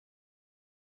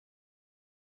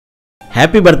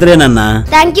Happy birthday నాన్న.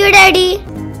 Thank you daddy.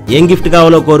 ఏం gift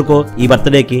కావాలో కోరుకో ఈ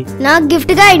బర్త్డేకి. నాకు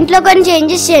గిఫ్ట్ గా ఇంట్లో కొన్ని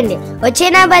చేంజెస్ చేయండి. వచ్చే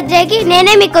నా బర్త్డేకి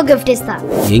నేనే మీకు గిఫ్ట్ ఇస్తా.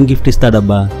 ఏం గిఫ్ట్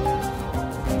ఇస్తాడబ్బా?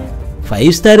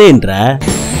 5 స్టార్ ఏంట్రా?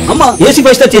 అమ్మా ఏసీ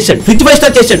 5 స్టార్ చేశాడు, ఫ్రిడ్జ్ 5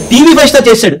 స్టార్ చేశాడు, టీవీ 5 స్టార్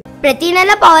చేశాడు. ప్రతి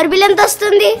నెల పవర్ బిల్ ఎంత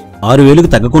వస్తుంది?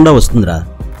 6,000కు తగ్గకుండా వస్తుందిరా.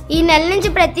 ఈ నెల నుంచి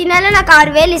ప్రతి నెల నాకు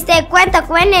 6,000 ఇస్తే ఎక్కువ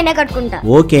తక్కువ నేనే కట్టుకుంటా.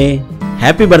 ఓకే,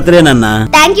 హ్యాపీ బర్త్డే నాన్న.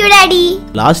 Thank you daddy.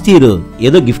 Last year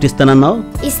ఏదో గిఫ్ట్ ఇస్తానన్నావు.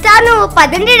 ఇస్తాను,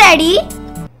 పదండి డాడీ.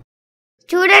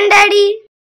 చూడండి డాడీ.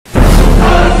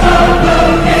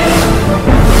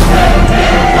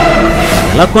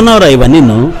 ఎలా కొన్నావురా ఇవన్నీ?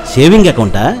 Saving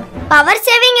అకౌంటా? Power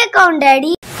saving account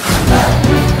daddy.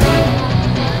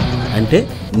 అంటే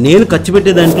నేను ఖర్చు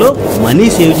పెట్టే దాంట్లో మనీ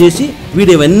సేవ్ చేసి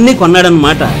వీడు ఇవన్నీ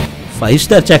కొన్నాడనమాట. 5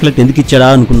 స్టార్ చాక్లెట్ ఎందుకు ఇచ్చాడా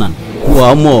అనుకున్నాను. ఓ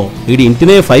అమ్మో, వీడి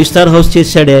ఇంటినే 5 స్టార్ హౌస్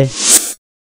చేశాడే.